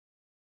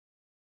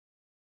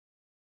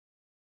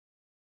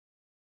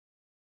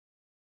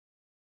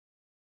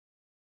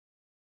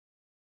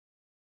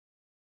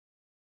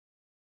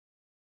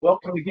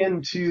Welcome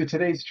again to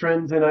today's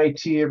Trends in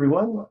IT,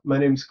 everyone. My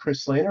name is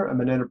Chris Lehner. I'm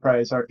an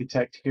enterprise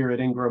architect here at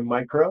Ingram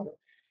Micro.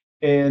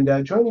 And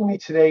joining me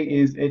today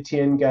is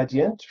Etienne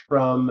Gadient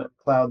from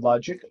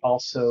CloudLogic,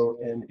 also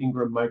an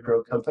Ingram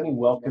Micro company.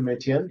 Welcome,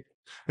 Etienne.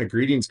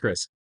 Greetings,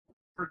 Chris.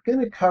 What we're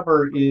going to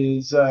cover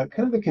is kind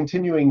of the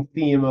continuing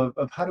theme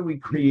of how do we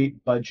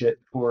create budget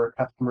for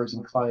customers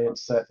and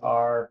clients that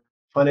are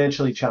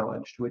financially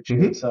challenged, which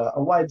hmm is a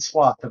wide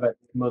swath of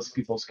most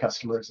people's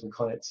customers and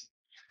clients.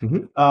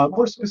 hmm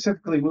More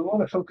specifically, we want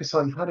to focus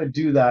on how to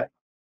do that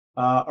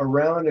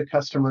around a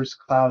customer's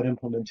cloud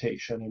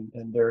implementation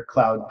and their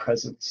cloud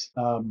presence.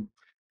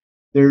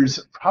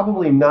 There's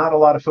probably not a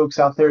lot of folks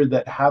out there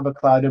that have a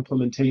cloud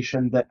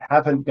implementation that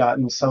haven't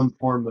gotten some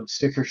form of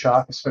sticker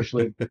shock,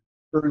 especially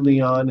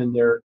early on in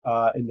their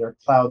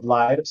cloud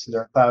lives,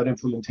 their cloud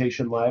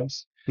implementation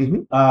lives.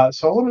 hmm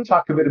So I want to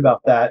talk a bit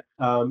about that,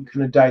 kind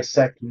of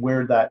dissect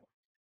where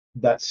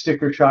that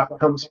sticker shock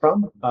comes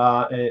from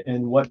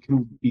and what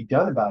can be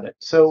done about it.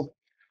 So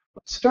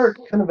let's start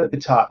kind of at the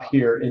top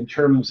here in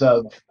terms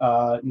of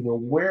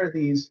where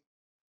these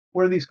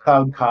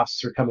cloud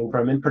costs are coming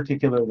from, in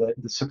particular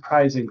the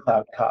surprising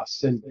cloud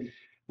costs, and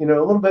a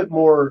little bit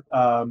more,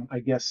 I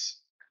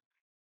guess,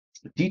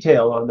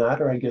 detail on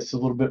that, or I guess a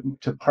little bit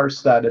to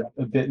parse that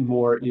a bit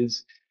more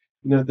is,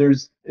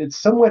 it's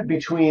somewhat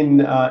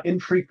between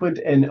infrequent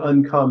and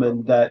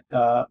uncommon that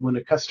when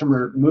a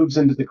customer moves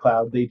into the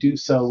cloud, they do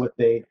so with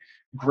a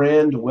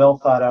grand, well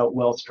thought out,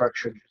 well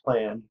structured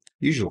plan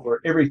Usually.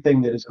 for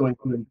everything that is going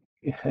to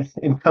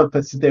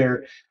encompass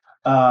their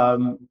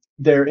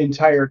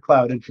entire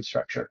cloud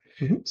infrastructure.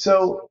 hmm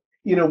So,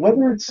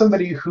 whether it's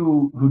somebody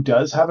who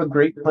does have a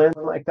great plan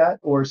like that,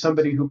 or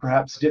somebody who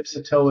perhaps dips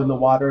a toe in the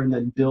water and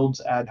then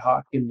builds ad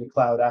hoc in the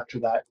cloud after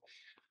that,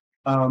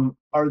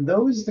 are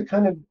those the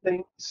kind of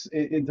things,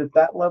 is it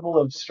that level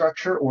of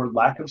structure or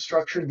lack of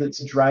structure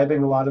that's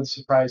driving a lot of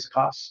surprise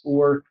costs?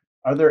 Or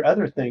are there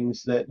other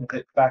things that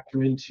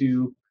factor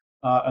into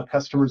a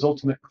customer's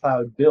ultimate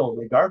cloud bill,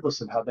 regardless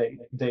of how they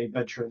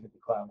venture into the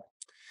cloud?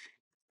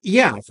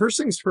 Yeah, first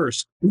things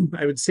first,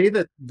 I would say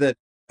that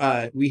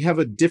we have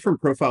a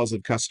different profiles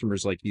of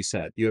customers, like you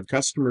said. You have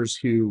customers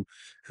who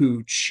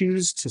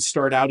choose to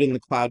start out in the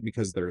cloud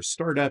because they're a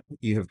startup.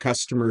 You have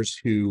customers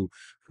who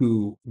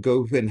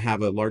go and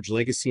have a large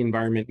legacy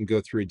environment and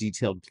go through a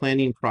detailed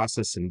planning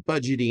process and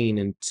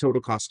budgeting and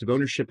total cost of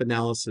ownership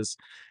analysis,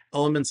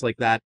 elements like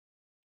that.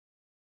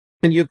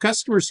 And you have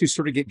customers who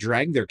sort of get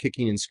dragged there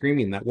kicking and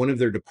screaming that one of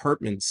their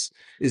departments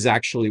is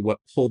actually what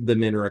pulled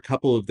them in, or a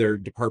couple of their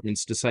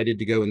departments decided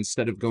to go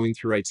instead of going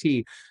through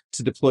IT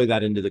to deploy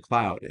that into the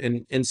cloud.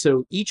 And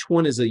so each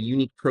one is a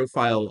unique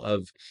profile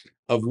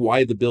of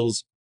why the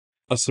bill's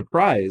a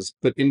surprise,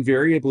 but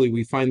invariably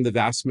we find the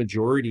vast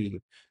majority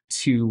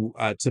to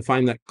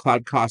find that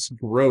cloud costs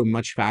grow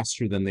much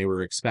faster than they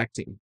were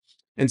expecting.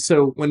 And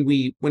so when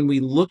we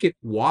look at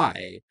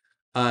why,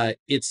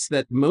 it's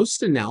that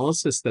most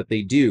analysis that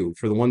they do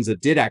for the ones that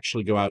did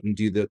actually go out and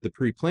do the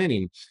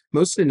pre-planning,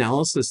 most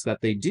analysis that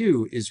they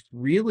do is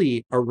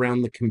really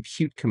around the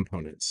compute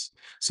components.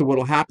 So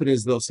what'll happen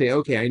is they'll say,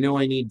 okay, I know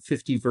I need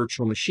 50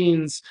 virtual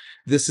machines.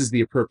 This is the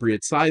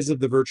appropriate size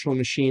of the virtual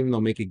machine. They'll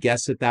make a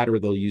guess at that, or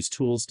they'll use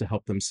tools to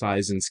help them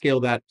size and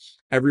scale that.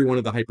 Every one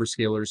of the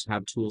hyperscalers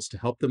have tools to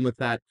help them with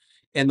that.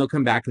 And they'll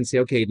come back and say,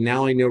 okay,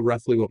 now I know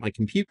roughly what my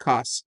compute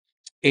costs.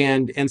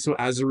 And so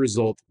as a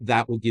result,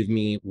 that will give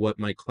me what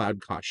my cloud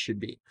cost should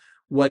be.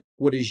 What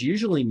is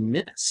usually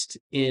missed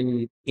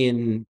in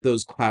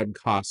those cloud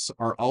costs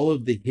are all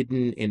of the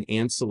hidden and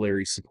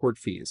ancillary support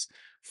fees.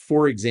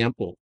 For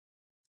example,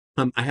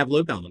 I have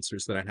load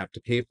balancers that I have to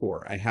pay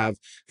for. I have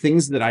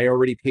things that I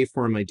already pay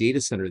for in my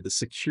data center, the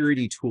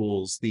security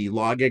tools, the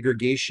log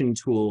aggregation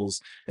tools,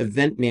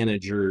 event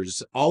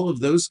managers, all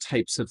of those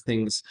types of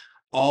things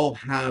all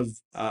have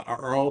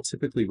are all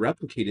typically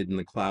replicated in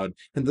the cloud,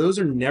 and those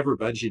are never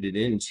budgeted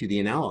into the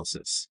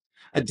analysis.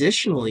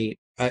 Additionally,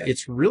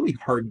 it's really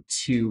hard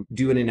to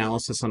do an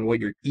analysis on what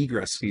your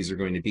egress fees are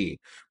going to be.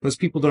 Most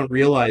people don't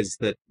realize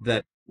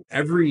that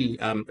every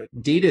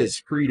data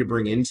is free to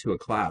bring into a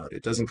cloud.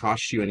 It doesn't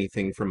cost you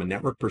anything from a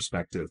network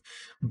perspective.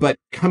 But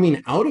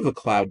coming out of a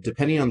cloud,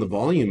 depending on the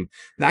volume,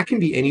 that can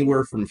be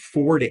anywhere from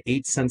 4 to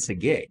 8 cents a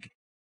gig.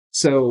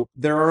 So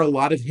there are a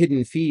lot of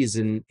hidden fees,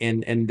 and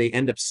they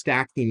end up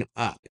stacking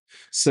up.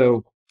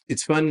 So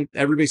it's fun.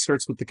 Everybody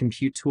starts with the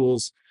compute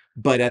tools,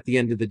 but at the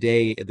end of the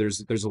day,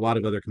 there's a lot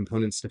of other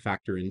components to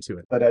factor into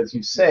it. But as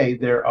you say,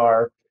 there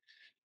are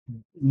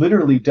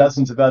literally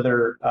dozens of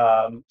other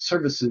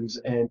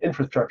services and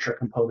infrastructure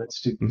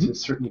components Mhm. to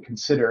certainly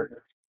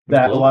consider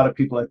that a Absolutely. lot of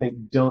people, I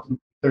think, don't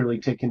clearly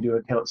take into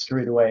account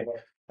straight away.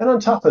 And on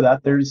top of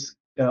that, there's,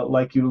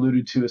 like you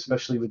alluded to,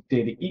 especially with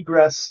data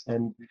egress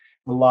and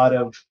a lot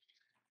of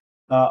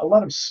a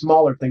lot of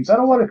smaller things. I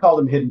don't want to call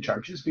them hidden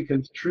charges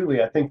because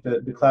truly, I think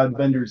that the cloud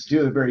vendors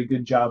do a very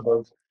good job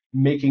of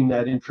making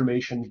that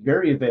information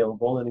very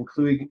available and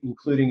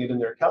including it in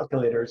their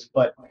calculators.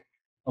 But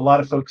a lot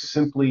of folks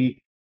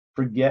simply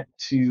forget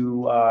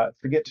to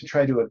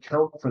try to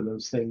account for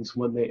those things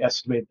when they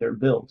estimate their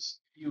bills.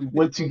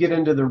 once you get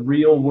into the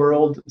real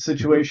world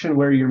situation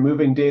where you're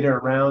moving data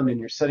around and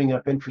you're setting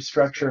up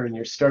infrastructure and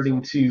you're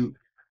starting to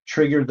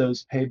trigger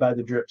those pay by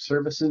the drip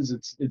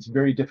services, it's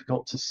very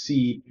difficult to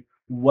see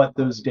what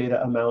those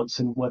data amounts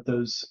and what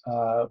those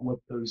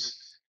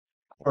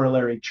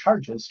corollary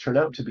charges turn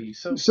out to be.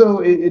 So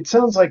it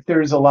sounds like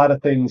there's a lot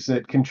of things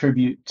that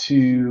contribute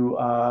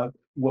to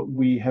what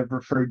we have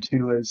referred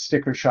to as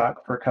sticker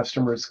shock for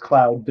customers'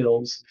 cloud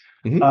bills.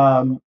 Mhm.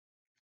 Um,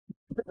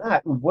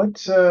 Matt,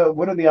 what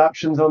are the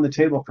options on the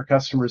table for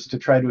customers to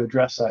try to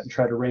address that and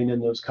try to rein in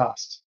those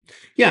costs?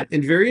 Yeah,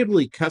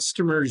 invariably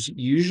customers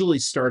usually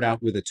start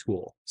out with a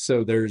tool.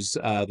 So there's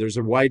a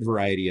wide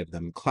variety of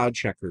them: Cloud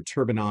Checker,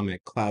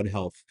 Turbonomic, Cloud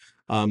Health.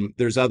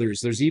 There's others.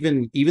 There's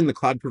even the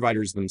cloud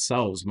providers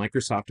themselves.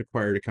 Microsoft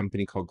acquired a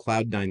company called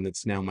Cloud9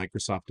 that's now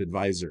Microsoft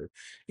Advisor.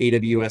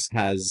 AWS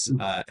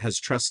has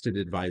Trusted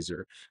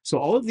Advisor. So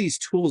all of these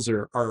tools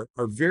are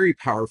very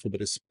powerful,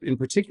 but in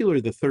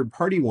particular the third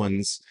party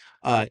ones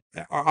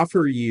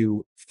offer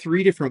you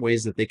three different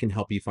ways that they can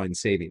help you find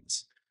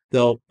savings.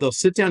 They'll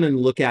sit down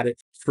and look at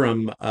it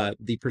from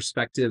the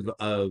perspective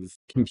of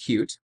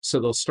compute.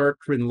 So they'll start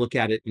and look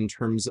at it in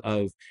terms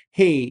of,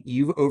 hey,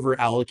 you've over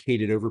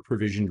allocated, over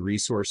provisioned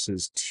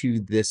resources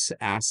to this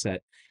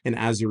asset, and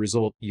as a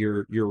result,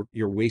 you're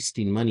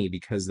wasting money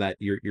because that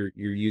you're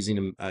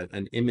using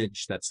an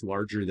image that's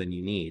larger than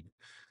you need.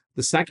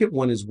 The second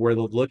one is where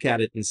they'll look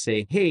at it and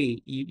say,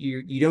 hey,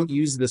 you don't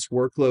use this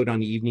workload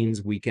on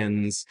evenings,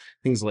 weekends,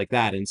 things like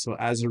that. And so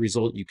as a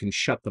result, you can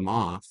shut them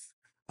off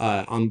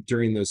on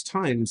during those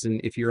times. And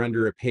if you're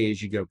under a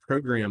pay-as-you-go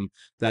program,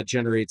 that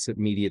generates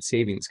immediate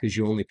savings because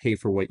you only pay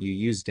for what you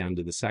use down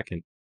to the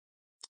second.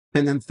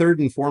 And then third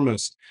and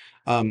foremost,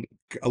 um,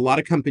 a lot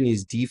of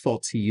companies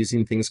default to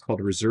using things called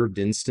reserved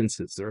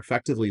instances. They're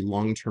effectively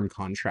long-term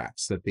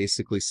contracts that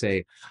basically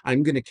say,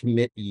 I'm going to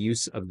commit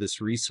use of this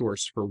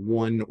resource for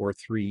 1 or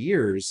 3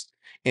 years,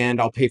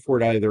 and I'll pay for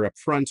it either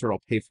upfront or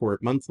I'll pay for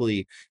it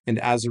monthly. And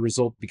as a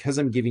result, because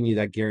I'm giving you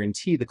that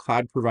guarantee, the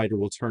cloud provider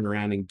will turn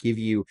around and give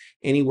you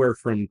anywhere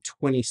from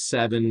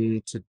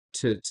 27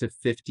 to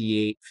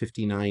 58,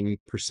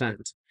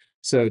 59%.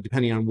 So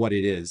depending on what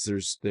it is,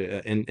 there's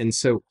the and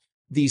so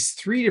these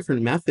three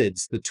different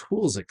methods, the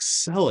tools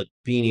excel at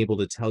being able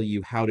to tell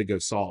you how to go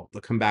solve. They'll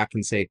come back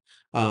and say,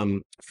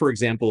 for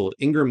example,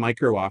 Ingram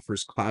Micro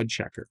offers Cloud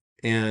Checker.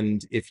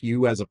 And if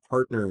you as a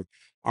partner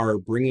are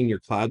bringing your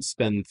cloud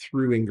spend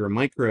through Ingram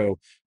Micro,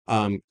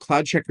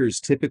 Cloud Checker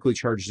is typically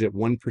charged at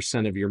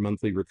 1% of your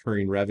monthly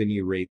recurring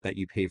revenue rate that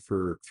you pay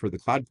for the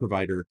cloud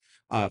provider,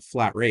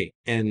 flat rate.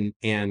 And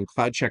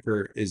Cloud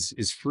Checker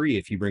is free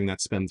if you bring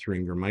that spend through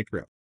Ingram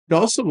Micro. It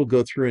also will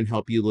go through and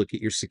help you look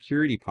at your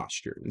security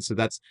posture. And so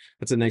that's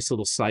a nice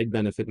little side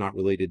benefit, not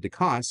related to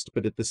cost,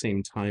 but at the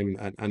same time,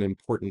 an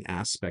important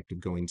aspect of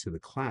going to the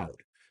cloud.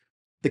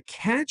 The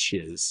catch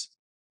is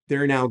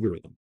they're an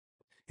algorithm.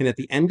 And at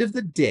the end of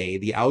the day,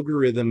 the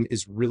algorithm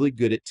is really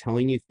good at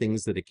telling you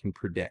things that it can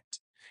predict.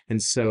 And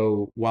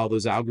so while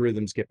those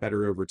algorithms get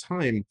better over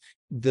time,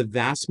 the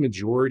vast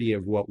majority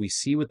of what we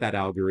see with that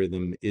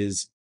algorithm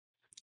is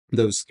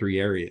those three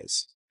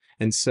areas.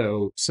 And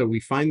so we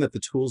find that the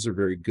tools are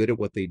very good at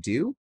what they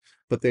do,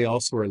 but they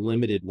also are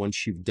limited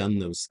once you've done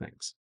those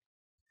things.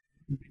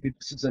 Maybe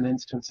this is an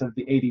instance of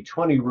the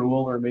 80-20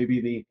 rule, or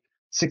maybe the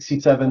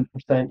 67%,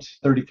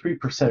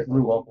 33%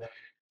 rule.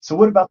 So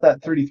what about that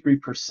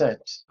 33%?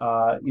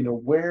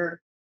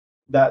 Where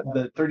that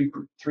the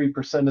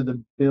 33% of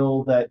the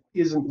bill that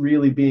isn't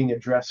really being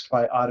addressed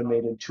by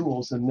automated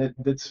tools, and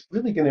that's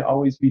really going to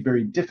always be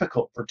very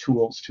difficult for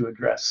tools to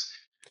address.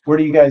 Where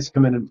do you guys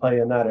come in and play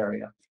in that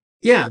area?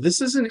 Yeah, this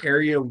is an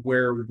area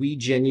where we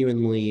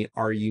genuinely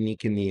are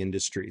unique in the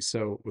industry.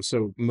 So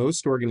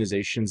most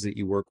organizations that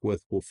you work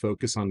with will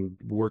focus on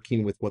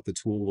working with what the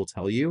tool will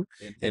tell you,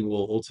 and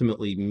will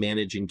ultimately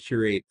manage and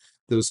curate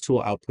those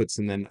tool outputs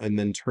and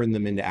then turn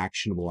them into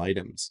actionable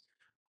items.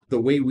 The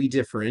way we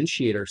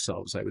differentiate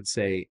ourselves, I would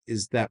say,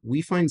 is that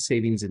we find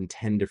savings in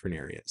 10 different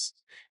areas.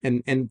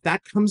 And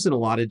that comes in a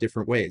lot of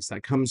different ways.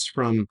 That comes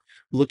from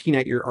looking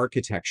at your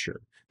architecture.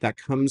 That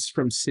comes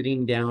from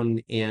sitting down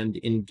and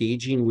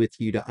engaging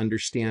with you to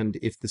understand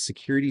if the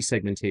security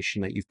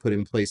segmentation that you've put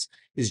in place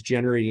is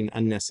generating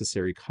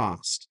unnecessary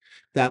cost.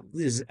 That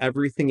is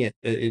everything.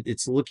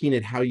 It's looking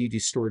at how you do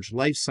storage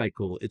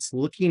lifecycle. It's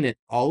looking at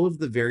all of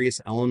the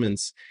various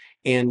elements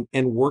and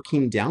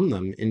working down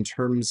them in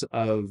terms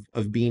of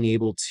being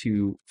able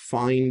to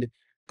find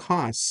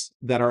costs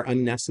that are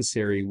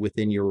unnecessary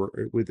within your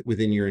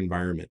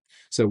environment.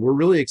 So we're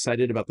really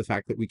excited about the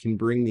fact that we can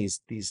bring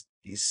these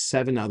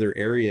seven other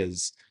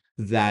areas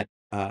that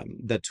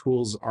that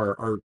tools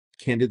are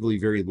candidly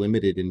very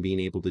limited in being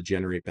able to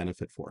generate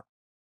benefit for.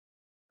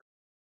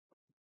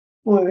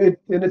 Well, and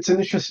it's an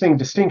interesting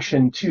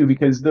distinction too,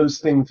 because those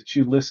things that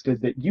you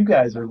listed that you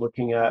guys are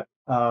looking at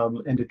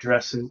and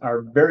addressing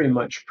are very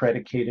much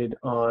predicated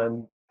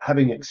on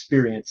having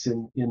experience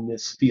in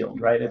this field,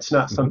 right? It's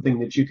not Mhm. something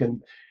that you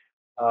can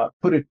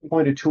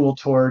point a tool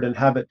toward and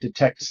have it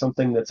detect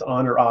something that's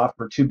on or off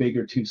or too big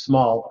or too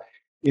small.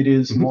 It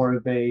is Mhm, more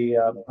of a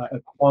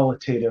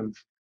qualitative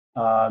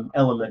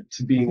element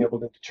to being mhm, able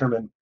to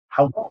determine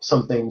how well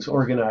something's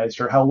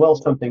organized or how well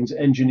something's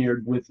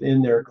engineered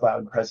within their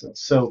cloud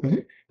presence. So,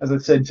 mhm. as I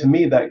said, to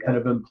me, that kind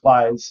of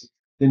implies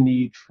the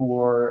need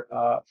for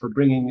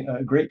bringing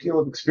a great deal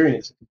of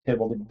experience to the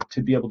table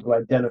to be able to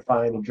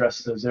identify and address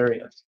those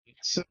areas.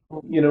 So,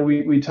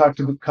 we talked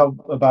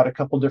about a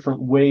couple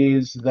different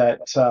ways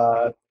that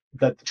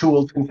the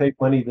tools can take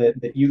money,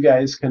 that you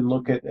guys can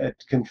look at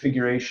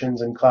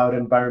configurations and cloud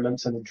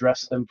environments and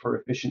address them for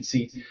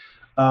efficiency.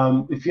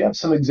 If you have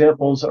some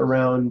examples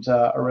around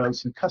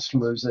some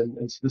customers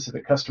and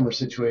specific customer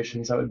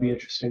situations, that would be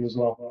interesting as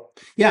well.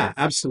 Yeah,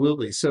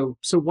 absolutely. So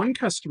one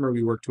customer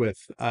we worked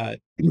with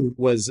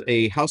was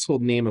a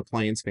household name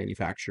appliance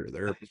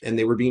manufacturer. And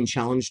they were being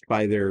challenged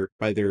by their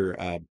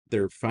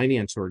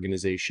finance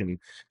organization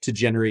to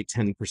generate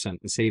 10%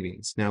 in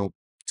savings. Now,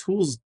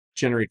 tools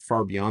generate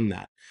far beyond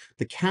that.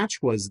 The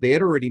catch was they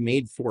had already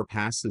made four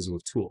passes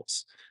with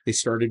tools. They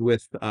started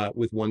with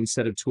one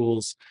set of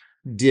tools,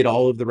 did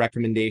all of the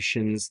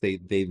recommendations. They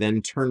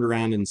then turned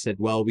around and said,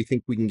 well, we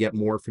think we can get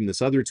more from this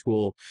other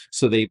tool.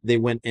 So they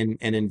went and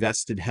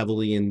invested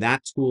heavily in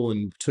that tool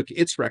and took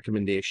its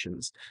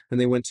recommendations. And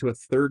they went to a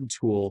third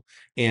tool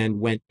and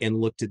went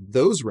and looked at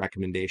those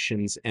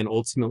recommendations and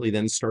ultimately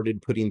then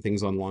started putting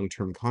things on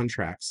long-term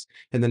contracts.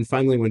 And then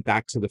finally went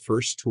back to the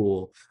first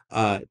tool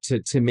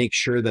to make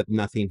sure that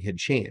nothing had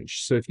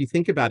changed. So if you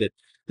think about it,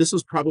 this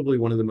was probably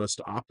one of the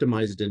most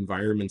optimized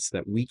environments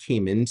that we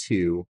came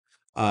into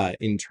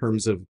in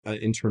terms of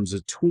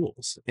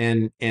tools.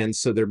 And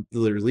so their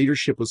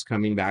leadership was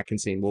coming back and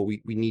saying, well,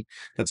 we need,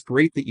 that's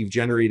great that you've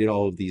generated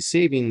all of these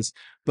savings,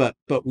 but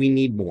we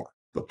need more.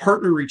 The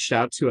partner reached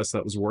out to us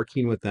that was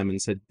working with them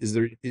and said, is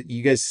there,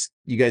 you guys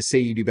say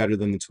you do better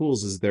than the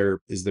tools, is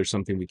there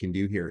something we can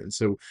do here? And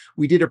so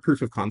we did a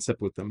proof of concept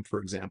with them. For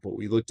example,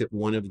 we looked at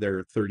one of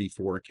their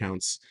 34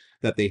 accounts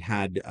that they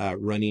had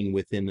running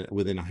within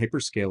a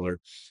hyperscaler.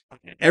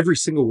 Every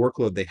single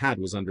workload they had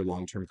was under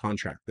long-term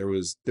contract. There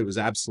was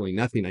absolutely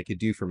nothing I could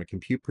do from a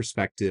compute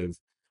perspective,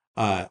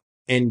 uh,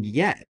 and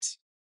yet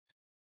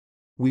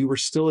we were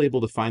still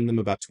able to find them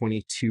about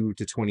 22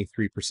 to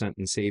 23%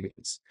 in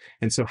savings.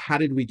 And so how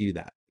did we do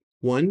that?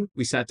 One,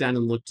 we sat down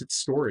and looked at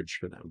storage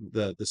for them,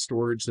 the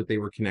storage that they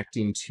were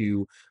connecting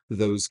to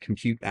those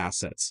compute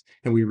assets,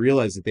 and we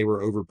realized that they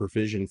were over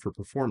provisioned for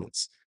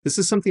performance. This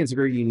is something that's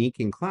very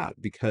unique in cloud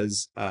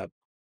because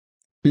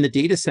in the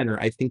data center,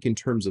 I think in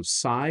terms of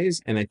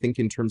size, and I think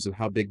in terms of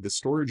how big the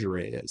storage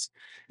array is.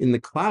 In the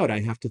cloud,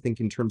 I have to think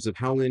in terms of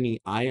how many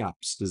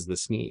IOPS does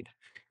this need.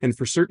 And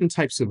for certain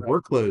types of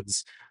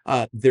workloads,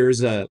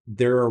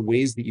 there are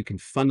ways that you can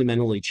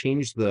fundamentally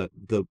change the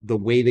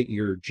way that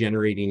you're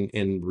generating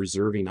and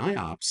reserving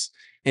IOPS,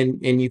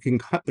 and you can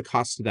cut the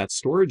cost of that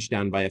storage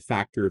down by a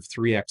factor of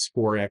 3x,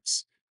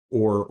 4x,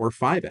 or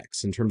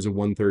 5x in terms of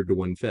one third to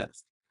one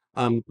fifth.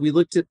 We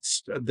looked at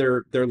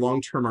their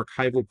long-term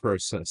archival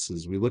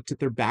processes. We looked at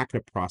their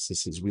backup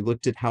processes. We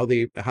looked at how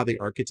they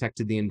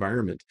architected the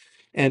environment,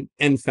 and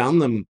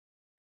found them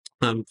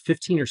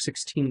 15 or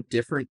 16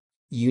 different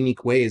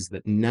unique ways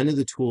that none of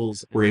the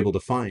tools were able to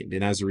find.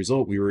 And as a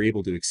result, we were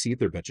able to exceed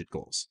their budget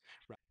goals.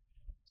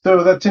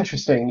 So that's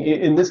interesting.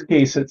 In this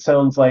case, it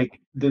sounds like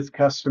this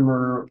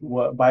customer,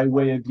 by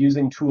way of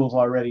using tools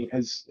already,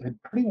 had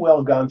pretty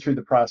well gone through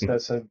the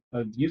process of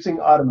using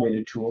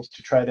automated tools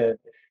to try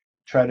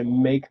to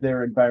make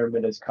their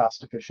environment as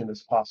cost efficient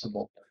as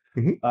possible.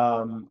 Mhm,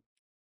 Um,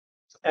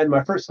 and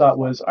my first thought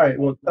was, all right,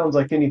 well, it sounds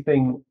like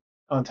anything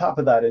on top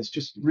of that is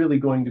just really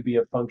going to be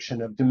a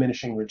function of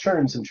diminishing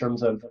returns in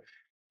terms of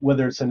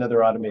whether it's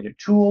another automated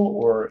tool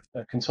or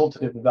a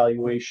consultative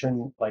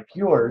evaluation like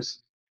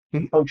yours,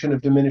 mhm, function of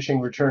diminishing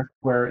return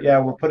where, yeah,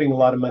 we're putting a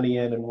lot of money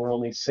in and we're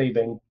only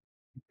saving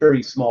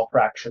very small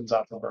fractions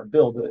off of our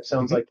bill. But it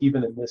sounds mhm. like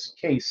even in this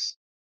case,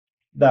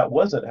 that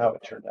wasn't how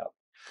it turned out.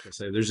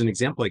 So there's an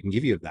example I can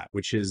give you of that,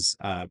 which is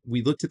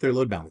we looked at their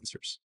load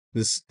balancers.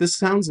 This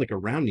sounds like a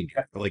rounding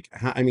error. Like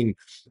I mean,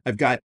 I've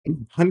got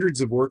hundreds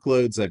of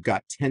workloads. I've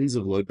got tens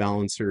of load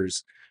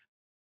balancers.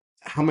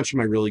 How much am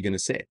I really going to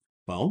save?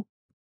 Well,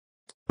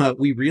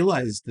 we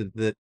realized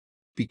that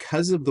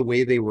because of the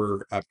way they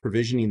were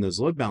provisioning those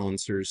load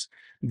balancers,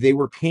 they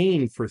were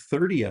paying for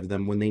 30 of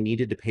them when they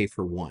needed to pay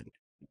for one.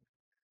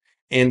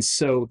 And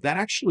so that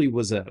actually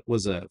was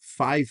a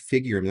five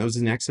figure. I mean, that was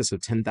in excess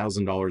of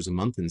 $10,000 a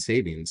month in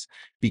savings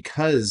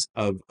because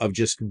of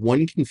just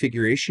one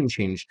configuration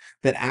change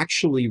that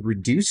actually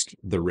reduced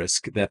the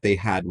risk that they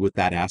had with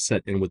that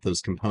asset and with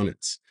those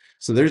components.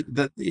 So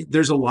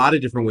there's a lot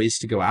of different ways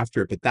to go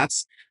after it, but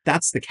that's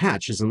the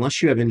catch is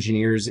unless you have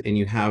engineers and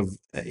you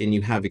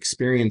have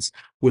experience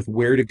with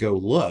where to go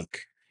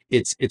look,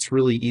 it's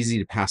really easy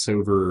to pass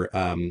over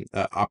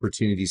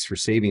opportunities for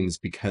savings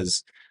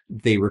because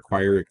they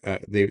require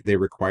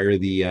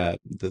the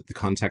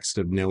context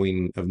of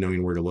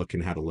knowing where to look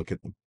and how to look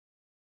at them.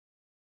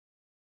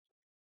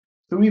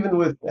 So even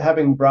with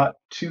having brought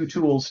two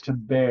tools to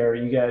bear,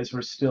 you guys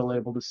were still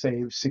able to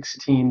save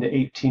 16 to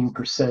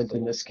 18%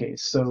 in this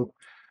case. So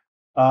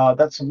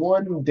That's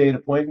one data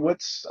point.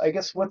 What's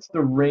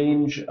the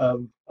range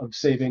of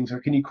savings, or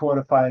can you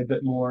quantify a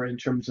bit more in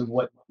terms of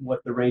what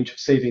the range of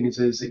savings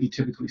is that you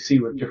typically see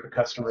with different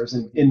customers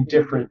in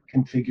different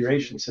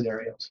configuration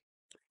scenarios?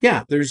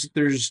 Yeah, there's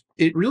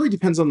it really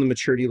depends on the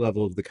maturity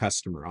level of the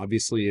customer.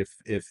 Obviously,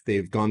 if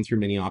they've gone through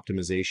many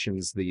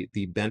optimizations,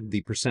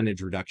 the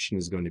percentage reduction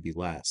is going to be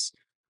less.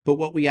 But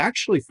what we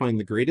actually find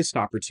the greatest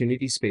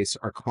opportunity space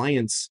are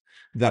clients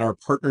that our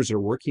partners are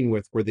working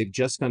with where they've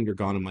just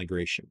undergone a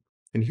migration.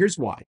 And here's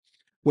why.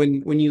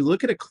 When you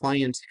look at a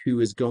client who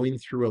is going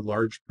through a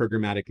large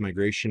programmatic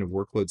migration of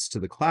workloads to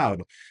the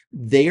cloud,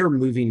 they are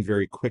moving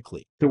very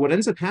quickly. So what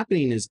ends up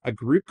happening is a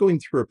group going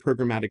through a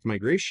programmatic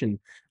migration,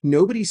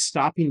 nobody's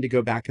stopping to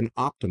go back and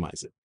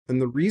optimize it. And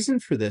the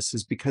reason for this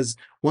is because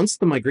once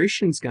the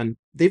migration's done,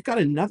 they've got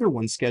another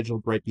one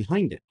scheduled right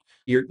behind it.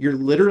 You're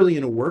literally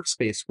in a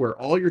workspace where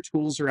all your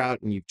tools are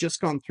out and you've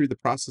just gone through the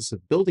process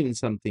of building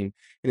something.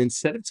 And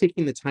instead of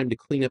taking the time to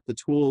clean up the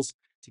tools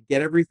to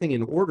get everything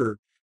in order,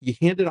 you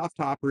hand it off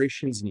to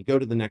operations and you go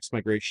to the next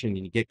migration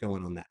and you get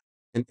going on that.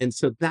 And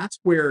so that's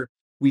where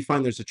we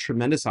find there's a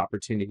tremendous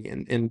opportunity.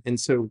 And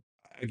so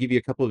I'll give you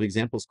a couple of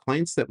examples.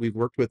 Clients that we've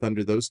worked with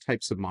under those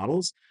types of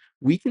models,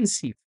 we can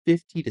see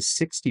 50 to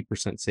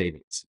 60%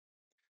 savings.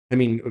 I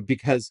mean,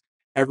 because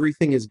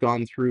everything has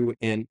gone through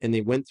and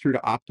they went through to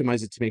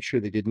optimize it to make sure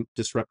they didn't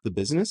disrupt the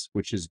business,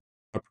 which is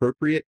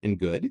appropriate and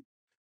good.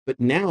 But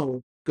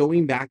now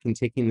going back and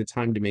taking the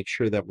time to make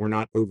sure that we're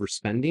not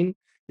overspending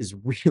is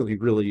really,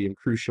 really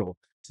crucial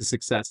to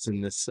success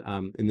in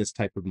this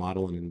type of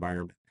model and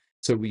environment.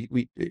 So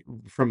we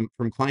from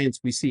clients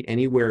we see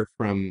anywhere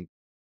from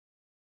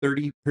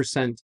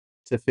 30%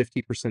 to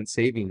 50%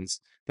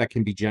 savings that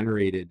can be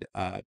generated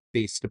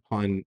based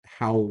upon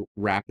how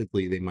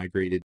rapidly they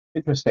migrated.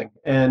 Interesting.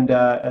 And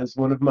as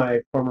one of my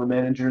former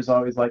managers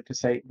always liked to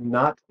say,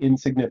 not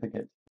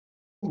insignificant.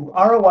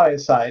 ROI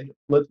aside,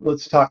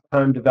 let's talk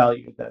time to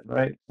value then,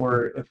 right?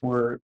 If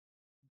we're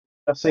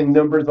discussing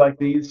numbers like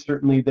these,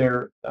 certainly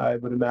they're, I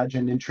would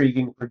imagine,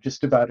 intriguing for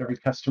just about every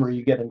customer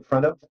you get in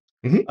front of.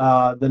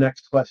 Mhm. The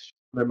next question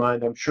in their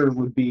mind, I'm sure,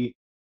 would be,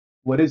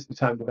 what is the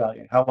time to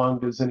value? How long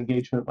does an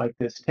engagement like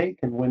this take,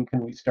 and when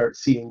can we start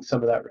seeing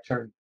some of that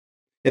return?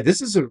 Yeah,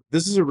 this is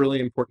a really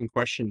important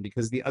question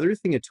because the other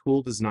thing a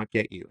tool does not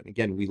get you, and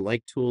again, we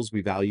like tools,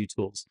 we value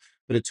tools,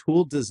 but a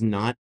tool does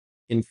not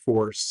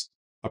enforce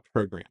a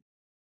program.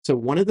 So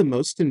one of the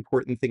most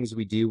important things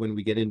we do when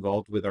we get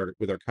involved with our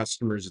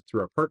customers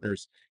through our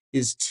partners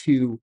is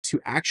to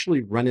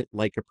actually run it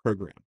like a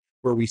program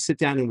where we sit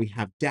down and we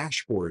have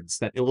dashboards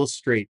that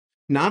illustrate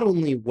not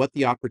only what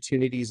the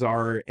opportunities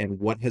are and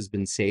what has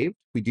been saved.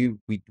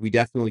 We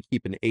definitely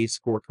keep an A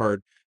scorecard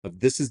of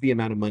this is the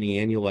amount of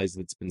money annualized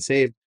that's been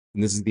saved,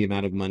 and this is the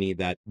amount of money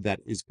that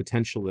is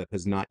potential that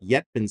has not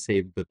yet been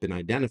saved but been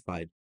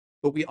identified.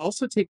 But we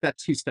also take that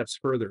two steps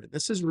further. And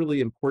this is really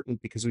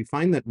important because we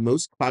find that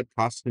most cloud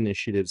cost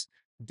initiatives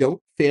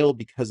don't fail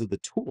because of the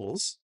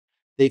tools,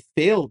 they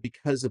fail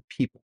because of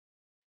people.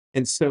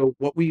 And so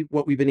what we've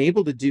been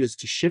able to do is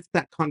to shift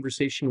that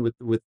conversation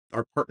with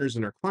our partners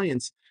and our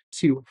clients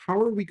to how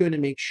are we going to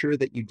make sure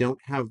that you don't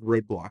have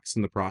roadblocks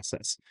in the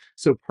process.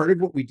 So part of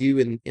what we do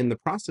in the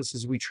process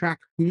is we track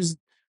who's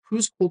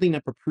holding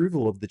up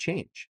approval of the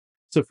change.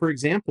 So for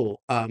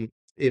example,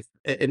 if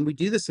and we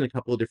do this in a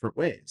couple of different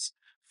ways.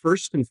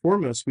 First and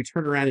foremost, we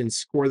turn around and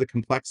score the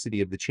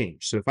complexity of the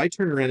change. So if I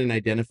turn around and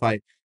identify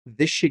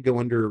this should go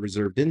under a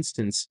reserved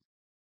instance,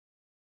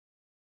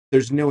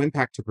 there's no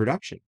impact to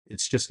production.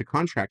 It's just a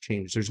contract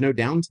change. There's no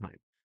downtime.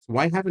 So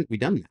why haven't we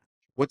done that?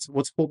 What's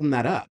holding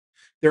that up?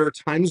 There are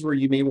times where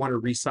you may want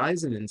to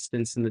resize an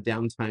instance and the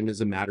downtime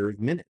is a matter of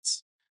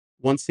minutes.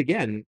 Once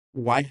again,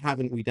 why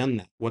haven't we done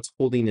that? What's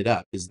holding it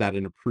up? Is that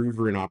an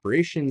approver in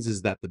operations?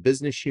 Is that the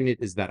business unit?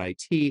 Is that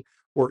IT?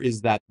 Or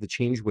is that the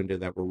change window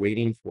that we're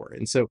waiting for?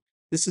 And so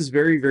this is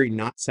very, very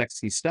not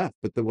sexy stuff.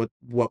 But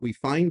what we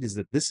find is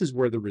that this is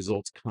where the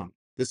results come.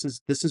 This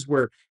is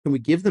where, and we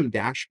give them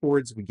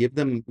dashboards, we give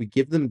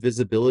them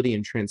visibility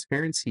and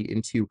transparency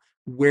into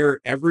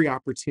where every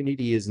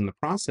opportunity is in the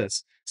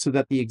process so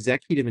that the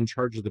executive in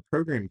charge of the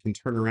program can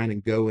turn around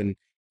and go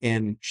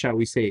and shall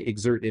we say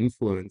exert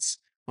influence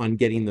on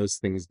getting those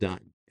things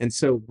done. And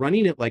so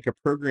running it like a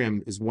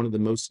program is one of the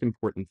most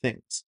important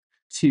things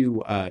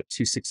to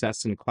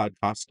success in a cloud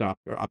cost or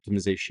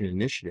optimization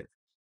initiative.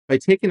 By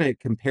taking a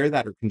compare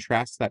that or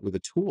contrast that with a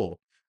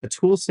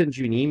tool sends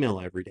you an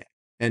email every day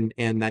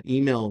and that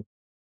email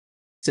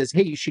says,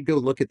 hey, you should go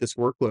look at this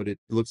workload. It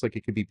looks like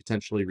it could be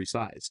potentially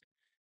resized.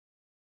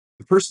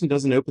 The person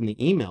doesn't open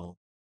the email,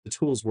 the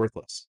tool is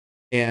worthless.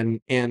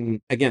 And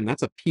again,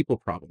 that's a people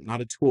problem,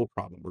 not a tool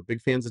problem. We're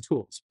big fans of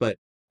tools, but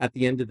at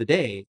the end of the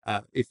day,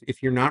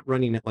 if you're not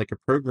running it like a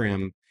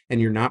program and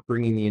you're not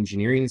bringing the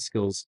engineering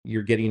skills,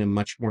 you're getting a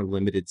much more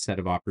limited set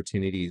of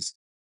opportunities.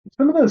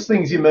 Some of those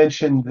things you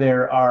mentioned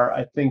there are,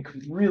 I think,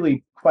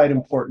 really quite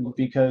important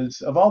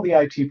because of all the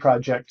IT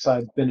projects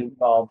I've been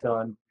involved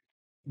on,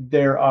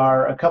 there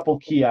are a couple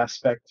key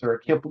aspects or a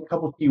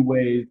couple key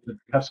ways that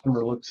the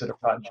customer looks at a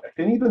project,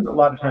 and even a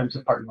lot of times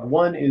a partner.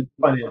 One is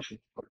financial,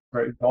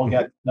 right? We all Mhm,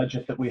 got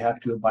budget that we have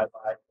to abide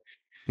by.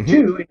 mhm.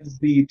 Two is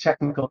the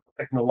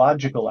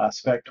technological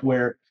aspect,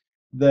 where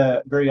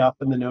the very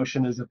often the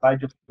notion is if I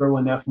just throw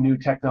enough new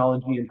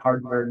technology and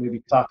hardware,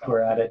 maybe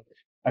software at it,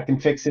 I can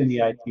fix any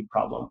IT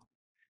problem.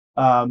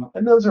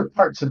 And those are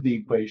parts of the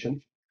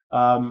equation.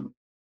 Um,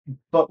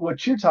 but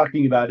what you're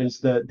talking about is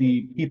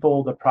the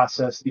people, the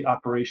process, the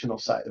operational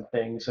side of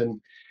things.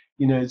 And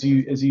as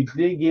you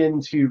dig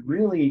into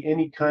really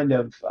any kind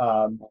of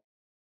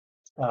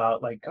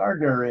like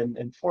Gardner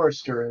and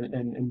Forrester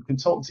and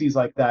consultancies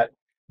like that,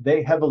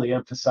 they heavily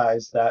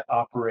emphasize that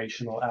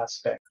operational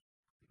aspect.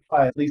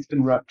 At least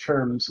in rough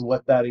terms,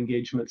 what that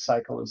engagement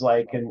cycle is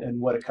like and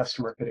what a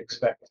customer could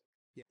expect.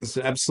 Yes,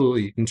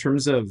 absolutely. In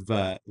terms of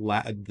the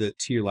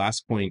to your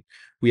last point,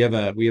 we have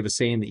a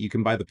saying that you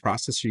can buy the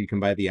process or you can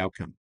buy the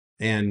outcome.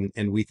 And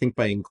we think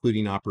by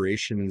including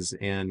operations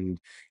and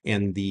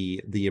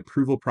the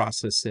approval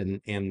process and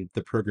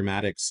the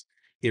programmatics,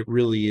 it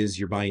really is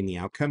you're buying the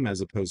outcome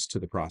as opposed to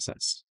the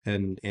process.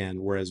 And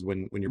whereas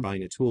when you're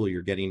buying a tool,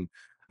 you're getting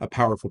a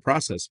powerful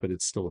process, but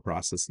it's still a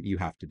process that you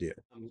have to do.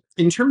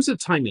 In terms of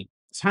timing,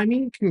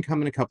 timing can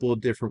come in a couple of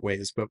different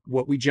ways, but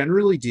what we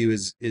generally do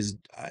is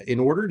in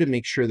order to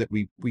make sure that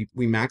we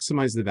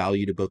maximize the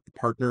value to both the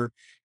partner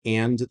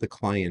and the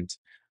client,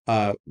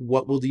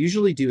 what we'll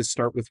usually do is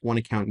start with one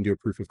account and do a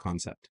proof of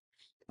concept.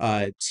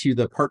 To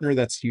the partner,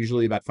 that's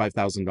usually about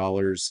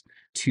 $5,000.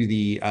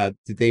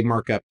 To they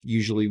mark up.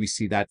 Usually, we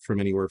see that from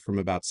anywhere from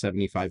about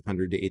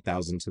 7,500 to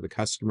 8,000 to the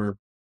customer.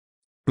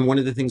 And one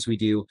of the things we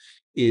do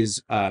is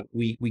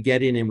we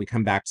get in and we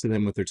come back to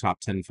them with their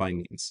top 10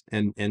 findings.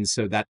 And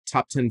so that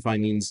top 10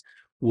 findings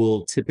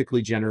will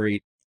typically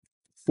generate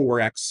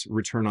 4x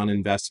return on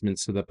investment,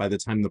 so that by the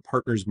time the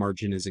partner's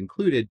margin is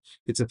included,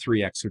 it's a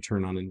 3x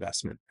return on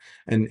investment.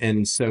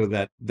 And so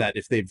that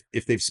if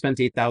they've spent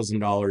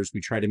 $8,000, we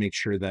try to make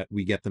sure that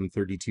we get them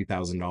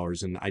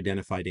 $32,000 in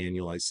identified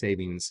annualized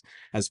savings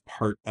as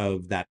part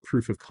of that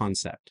proof of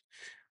concept.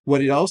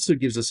 What it also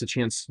gives us a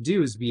chance to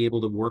do is be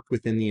able to work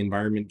within the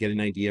environment, get an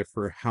idea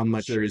for how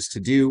much there is to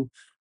do,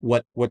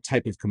 what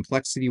type of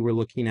complexity we're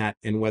looking at,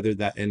 and whether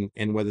that's an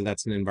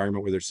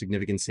environment where there's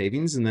significant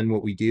savings. And then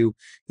what we do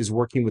is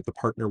working with the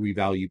partner, we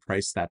value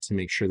price that to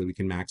make sure that we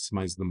can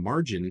maximize the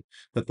margin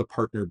that the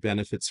partner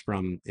benefits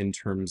from in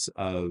terms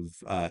of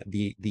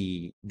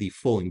the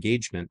full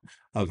engagement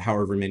of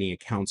however many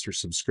accounts or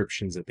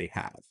subscriptions that they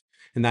have.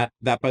 And that,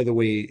 by the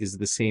way, is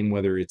the same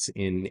whether it's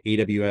in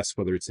AWS,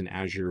 whether it's in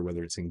Azure,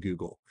 whether it's in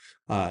Google.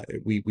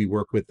 We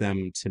work with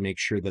them to make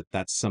sure that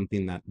that's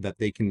something that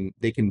they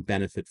can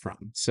benefit from.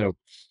 So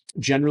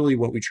generally,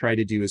 what we try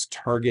to do is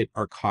target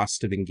our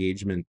cost of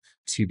engagement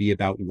to be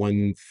about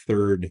one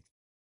third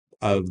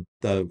of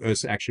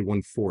it's actually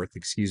one fourth,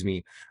 excuse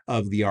me,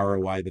 of the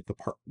ROI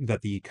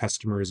that the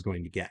customer is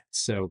going to get.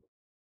 So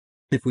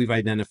if we've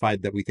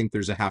identified that we think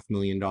there's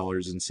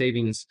 $500,000 in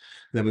savings,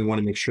 then we want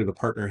to make sure the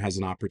partner has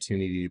an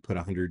opportunity to put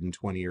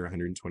 120 or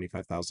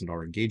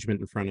 $125,000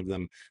 engagement in front of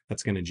them.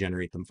 That's going to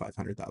generate them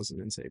 500,000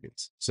 in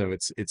savings. So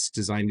it's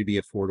designed to be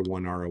a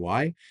 4-to-1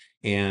 ROI,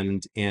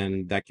 and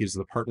that gives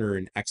the partner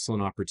an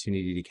excellent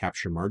opportunity to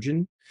capture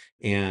margin,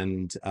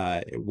 and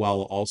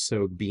while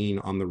also being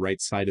on the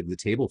right side of the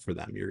table for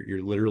them.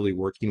 You're literally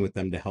working with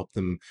them to help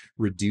them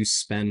reduce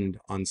spend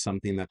on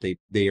something that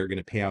they are going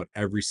to pay out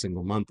every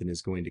single month and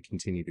is going to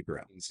continue to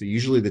grow. And so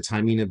usually the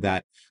timing of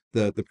that,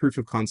 the proof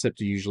of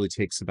concept usually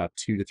takes about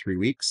 2 to 3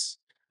 weeks.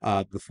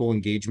 The full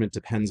engagement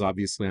depends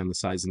obviously on the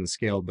size and the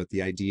scale, but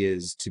the idea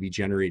is to be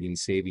generating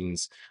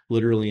savings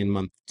literally in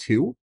month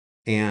two,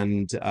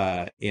 and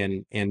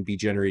be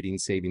generating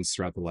savings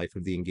throughout the life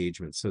of the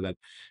engagement, so that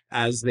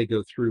as they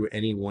go through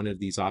any one of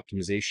these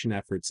optimization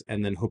efforts,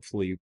 and then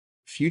hopefully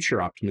future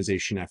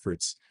optimization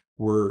efforts,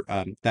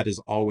 that is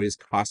always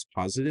cost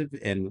positive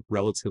and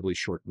relatively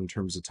short in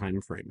terms of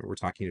time frame. We're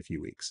talking a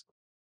few weeks.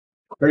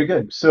 Very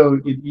good. So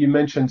you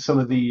mentioned some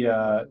of the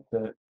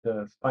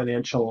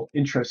financial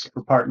interests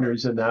for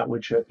partners in that,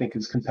 which I think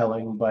is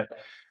compelling. But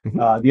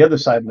Mhm, the other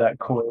side of that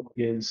coin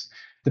is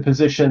the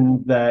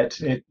position that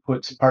it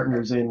puts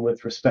partners in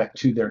with respect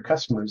to their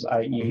customers,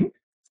 i.e.,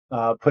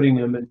 mhm, putting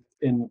them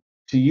in,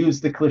 to use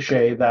the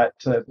cliche, that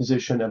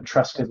position of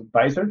trusted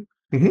advisor.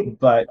 mhm.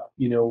 But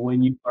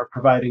when you are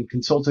providing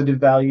consultative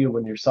value,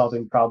 when you're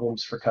solving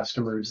problems for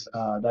customers,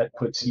 that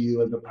puts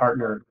you as a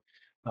partner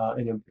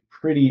in a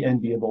pretty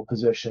enviable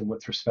position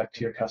with respect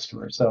to your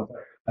customers. So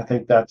I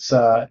think that's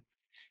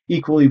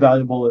equally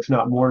valuable, if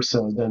not more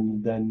so,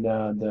 than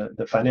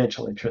the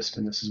financial interest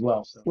in this as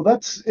well. So, well,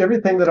 that's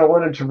everything that I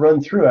wanted to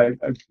run through.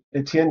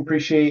 Etienne,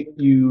 appreciate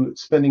you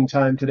spending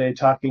time today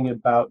talking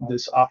about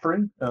this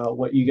offering,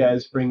 what you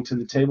guys bring to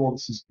the table.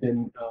 This has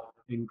been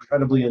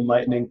incredibly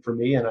enlightening for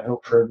me, and I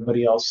hope for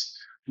everybody else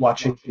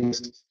watching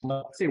this as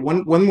well. Say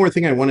one more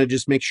thing I want to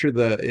just make sure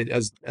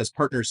as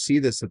partners see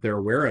this, that they're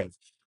aware of.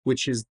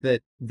 which is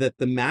that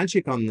the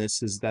magic on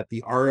this is that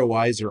the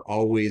ROIs are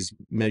always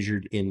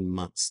measured in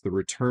months. The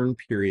return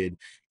period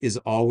is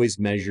always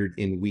measured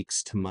in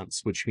weeks to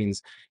months, which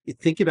means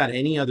think about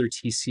any other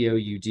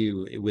TCO you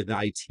do with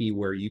IT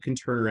where you can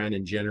turn around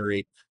and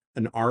generate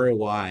an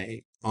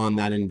ROI on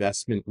that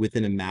investment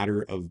within a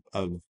matter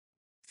of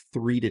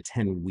 3 to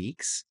 10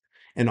 weeks,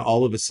 and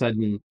all of a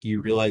sudden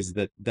you realize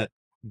that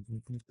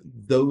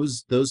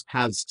those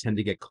paths tend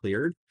to get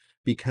cleared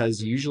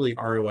because usually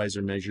ROIs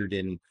are measured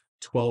in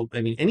 12,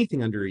 I mean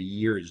anything under a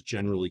year is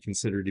generally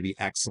considered to be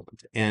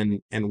excellent,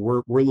 and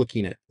we're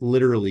looking at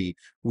literally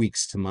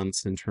weeks to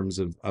months in terms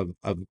of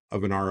an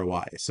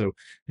ROI. So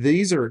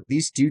these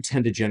do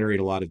tend to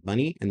generate a lot of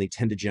money, and they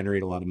tend to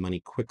generate a lot of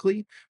money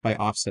quickly by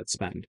offset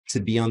spend.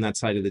 To be on that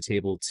side of the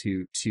table,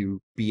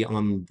 to be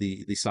on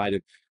the side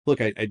of,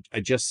 look, I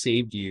just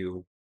saved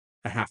you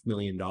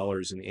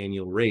 $500,000 in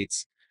annual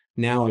rates.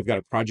 Now I've got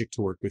a project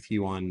to work with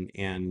you on,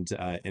 and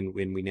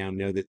when we now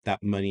know that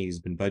that money has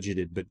been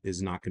budgeted but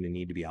is not going to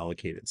need to be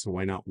allocated. So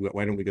why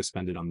don't we go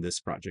spend it on this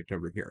project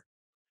over here?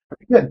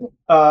 Good.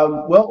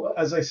 Well,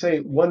 as I say,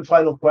 one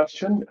final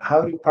question.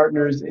 How do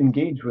partners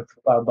engage with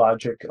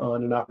CloudLogic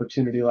on an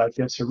opportunity like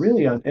this, or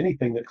really on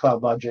anything that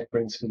CloudLogic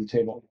brings to the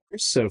table?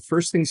 So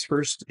first things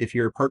first, if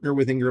you're a partner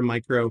with Ingram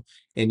Micro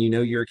and you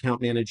know your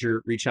account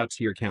manager, reach out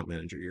to your account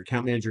manager. Your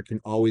account manager can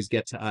always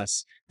get to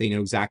us. They know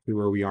exactly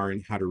where we are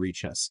and how to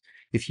reach us.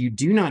 If you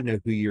do not know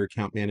who your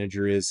account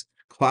manager is,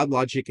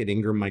 CloudLogic at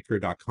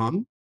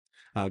ingrammicro.com.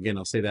 Again,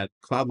 I'll say that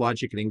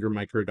CloudLogic at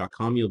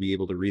ingrammicro.com. You'll be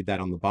able to read that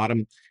on the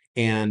bottom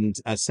and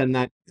send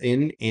that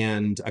in,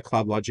 and a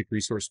CloudLogic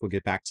resource will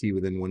get back to you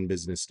within 1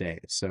 business day.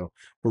 So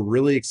we're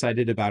really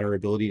excited about our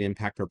ability to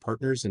impact our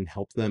partners and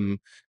help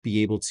them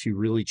be able to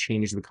really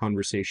change the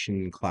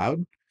conversation in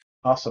cloud.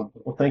 Awesome.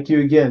 Well, thank you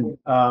again.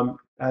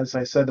 As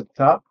I said at the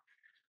top,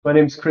 my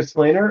name is Chris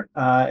Lehner,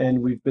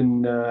 and we've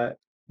been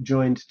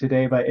joined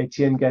today by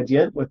Etienne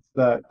Gadient with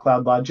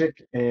CloudLogic,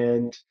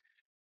 and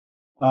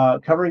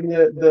covering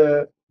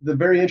the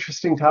very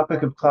interesting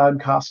topic of cloud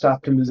cost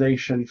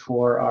optimization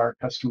for our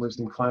customers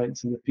and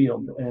clients in the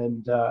field.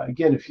 And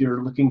again, if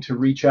you're looking to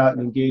reach out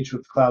and engage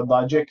with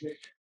CloudLogic,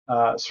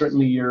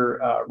 certainly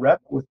your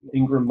rep with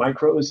Ingram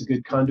Micro is a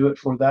good conduit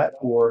for that,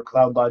 or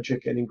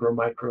CloudLogic at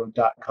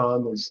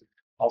ingrammicro.com is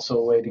also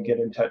a way to get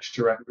in touch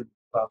directly with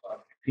the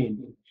CloudLogic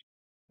team.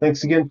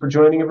 Thanks again for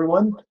joining,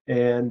 everyone,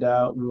 and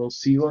we'll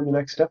see you on the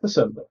next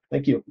episode.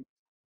 Thank you.